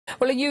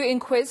Well, a new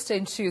inquest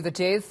into the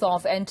death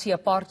of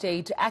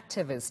anti-apartheid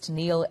activist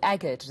Neil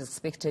Aggett is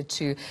expected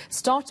to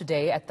start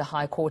today at the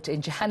High Court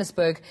in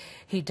Johannesburg.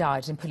 He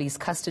died in police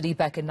custody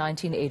back in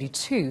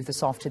 1982,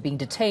 this after being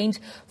detained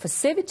for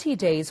 70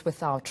 days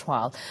without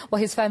trial.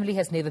 Well, his family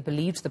has never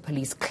believed the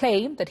police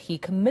claim that he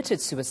committed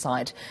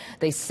suicide.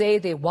 They say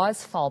there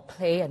was foul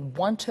play and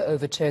want to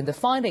overturn the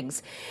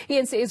findings.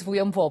 ENC's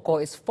Vuyo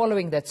Mvoko is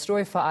following that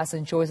story for us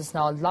and joins us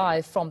now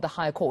live from the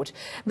High Court.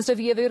 Mr.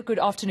 Vuyo, good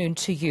afternoon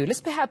to you.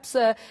 Let's perhaps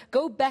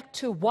go back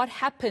to what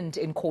happened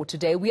in court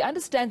today. We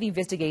understand the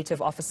investigative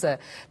officer,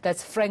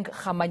 that's Frank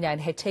Khamanyan,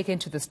 had taken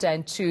to the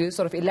stand to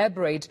sort of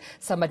elaborate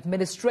some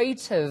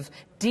administrative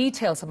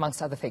details,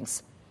 amongst other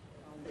things.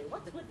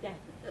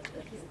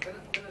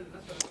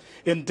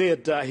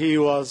 Indeed, he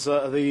was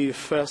the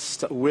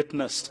first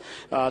witness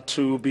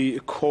to be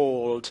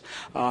called,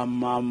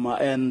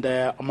 and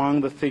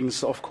among the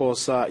things, of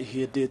course,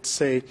 he did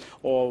say,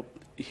 or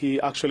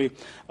he actually,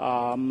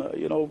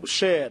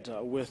 shared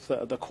with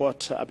the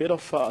court a bit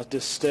of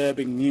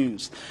disturbing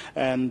news,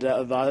 and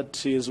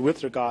that is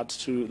with regard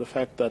to the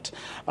fact that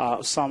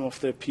some of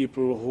the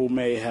people who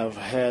may have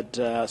had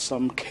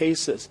some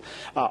cases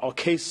or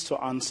case to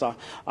answer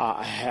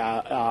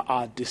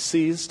are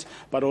deceased,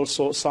 but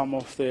also some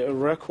of the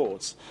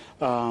records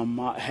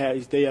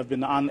they have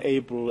been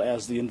unable,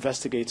 as the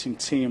investigating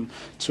team,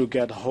 to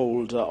get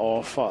hold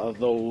of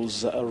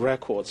those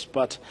records.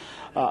 But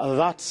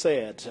that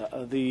said,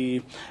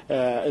 the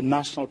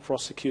National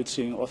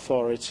Prosecuting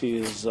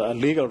Authority's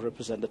legal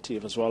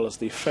representative, as well as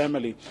the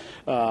family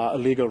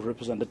legal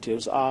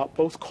representatives, are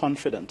both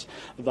confident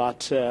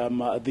that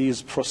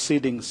these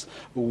proceedings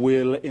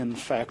will in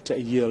fact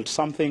yield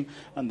something,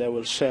 and they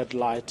will shed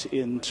light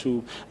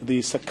into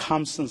the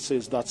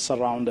circumstances that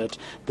surrounded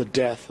the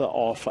death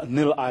of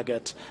Neil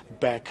Aggett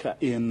back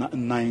in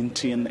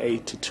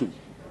 1982.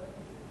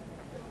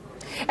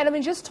 And I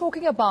mean, just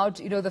talking about,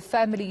 the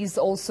family's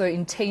also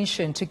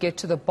intention to get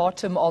to the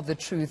bottom of the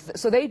truth.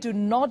 So they do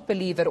not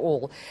believe at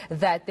all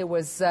that there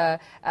was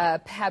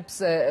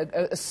perhaps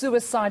a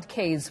suicide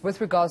case with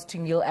regards to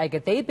Neil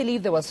Aggett. They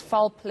believe there was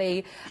foul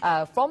play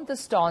from the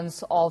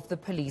stance of the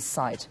police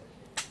side.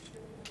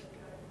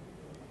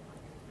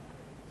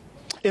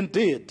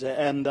 Indeed,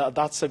 and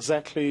that's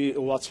precisely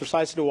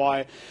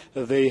why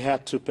they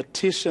had to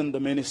petition the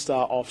Minister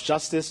of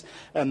Justice,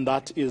 and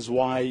that is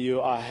why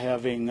you are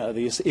having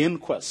this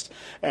inquest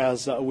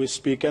as we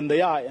speak. And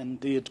they are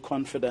indeed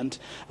confident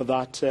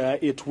that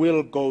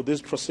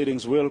these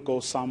proceedings will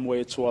go some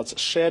way towards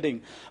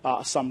shedding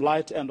some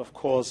light and, of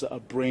course,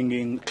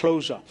 bringing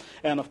closure.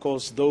 And, of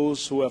course,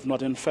 those who have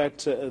not, in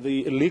fact,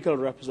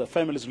 the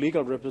family's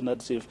legal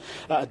representative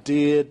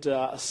did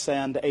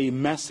send a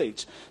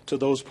message to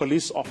those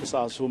police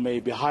officers who may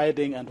be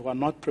hiding and who are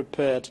not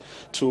prepared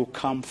to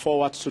come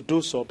forward to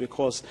do so,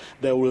 because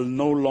there will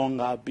no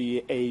longer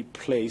be a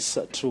place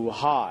to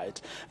hide.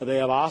 They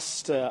have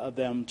asked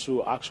them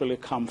to actually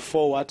come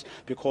forward,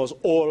 because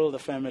all the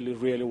family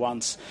really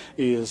wants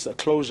is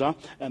closure,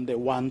 and they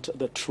want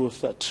the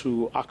truth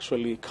to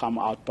actually come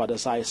out. But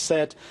as I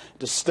said,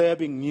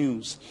 disturbing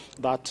news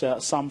that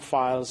some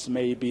files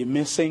may be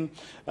missing.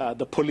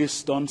 The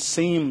police don't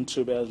seem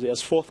to be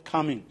as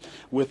forthcoming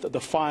with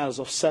the files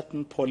of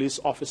certain police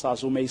officers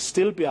who may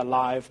still be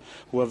alive,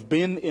 who have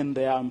been in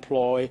their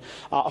employ,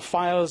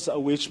 files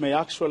which may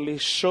actually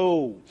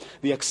show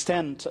the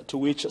extent to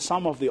which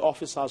some of the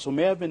officers who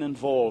may have been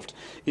involved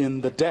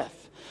in the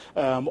death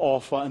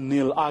of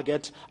Neil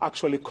Aggett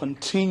actually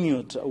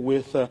continued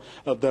with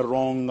the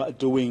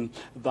wrongdoing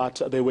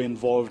that they were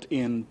involved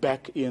in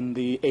back in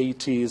the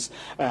 80s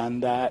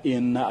and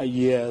in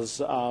years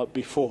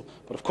before.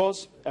 But of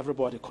course,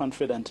 everybody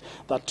confident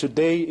that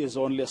today is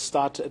only a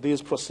start.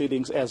 These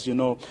proceedings, as you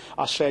know,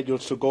 are scheduled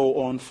to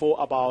go on for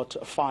about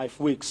 5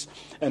 weeks.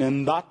 And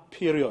in that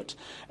period,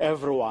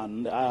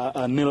 everyone,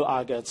 Neil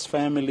Aggett's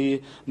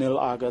family, Neil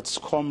Aggett's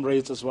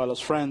comrades, as well as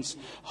friends,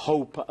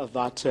 hope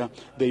that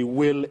they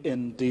will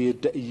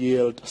indeed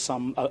yield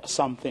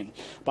something.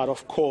 But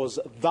of course,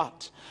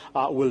 that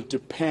will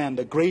depend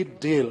a great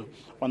deal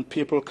on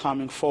people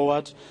coming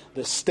forward,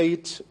 the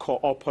state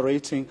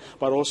cooperating,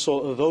 but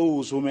also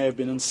those who may have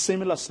been in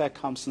similar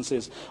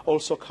circumstances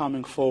also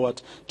coming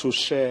forward to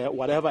share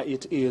whatever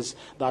it is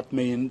that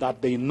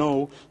they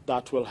know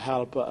that will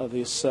help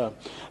this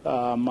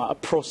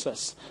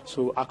process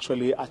to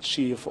actually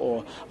achieve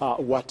or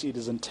what it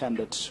is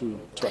intended to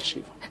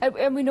achieve.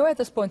 And we know at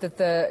this point that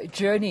the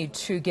journey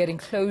to getting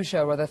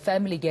closure, or the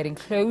family getting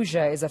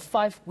closure, is a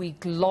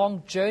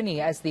 5-week-long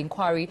journey, as the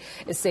inquiry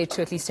is said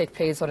to at least take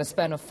place on a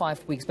span of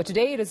 5 weeks. But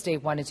today it is day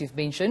one, as you've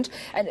mentioned.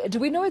 And do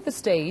we know at this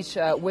stage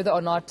whether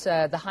or not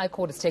the High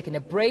Court has taken a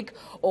break,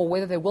 or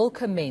whether they will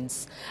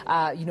commence,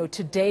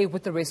 today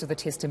with the rest of the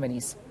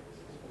testimonies?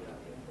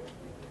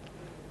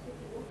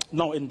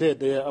 No, indeed.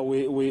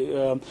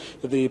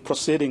 The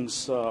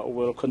proceedings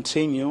will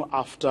continue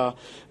after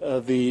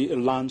the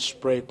lunch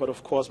break. But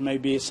of course,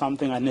 maybe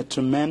something I need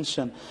to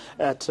mention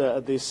at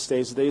this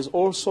stage. There is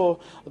also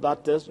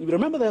that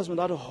remember there's been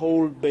that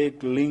whole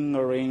big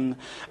lingering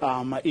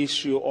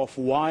issue of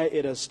why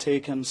it has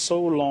taken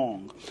so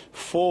long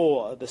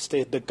for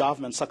the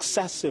government,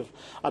 successive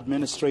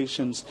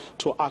administrations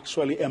to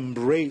actually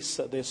embrace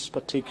this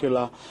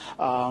particular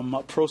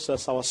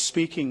process. I was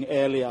speaking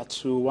earlier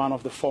to one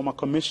of the former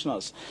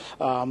commissioners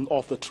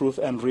of the Truth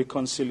and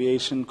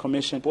Reconciliation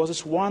Commission. It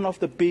was one of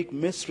the big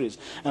mysteries.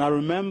 And I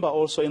remember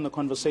also in the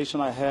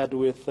conversation I had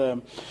with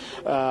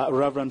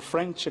Reverend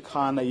Frank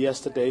Chikana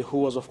yesterday, who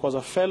was, of course,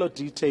 a fellow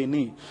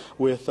detainee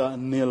with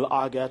Neil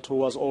Aggett, who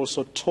was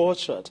also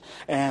tortured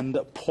and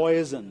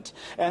poisoned.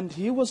 And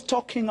he was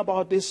talking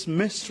about this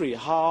mystery,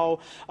 how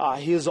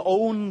his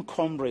own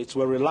comrades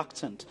were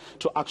reluctant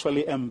to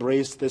actually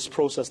embrace this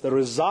process, the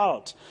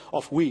result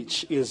of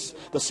which is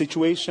the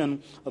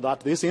situation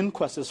that this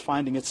inquest is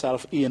finding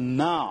itself in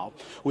now,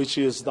 which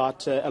is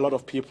that a lot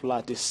of people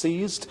are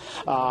deceased,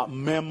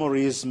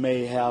 memories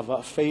may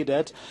have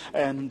faded,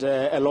 and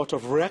a lot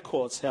of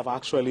records have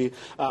actually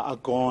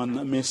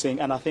gone missing.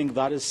 And I think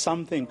that is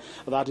something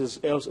that is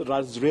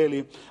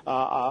really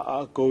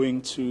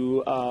going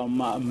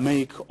to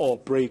make or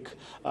break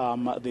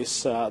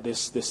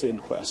this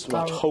inquest.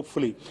 But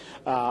hopefully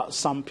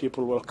some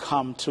people will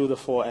come to the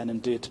fore and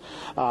indeed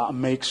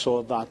make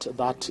sure that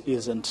that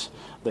isn't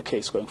the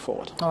case going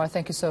forward. All right,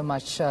 thank you so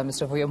much,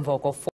 Mr. Vuyamvoko.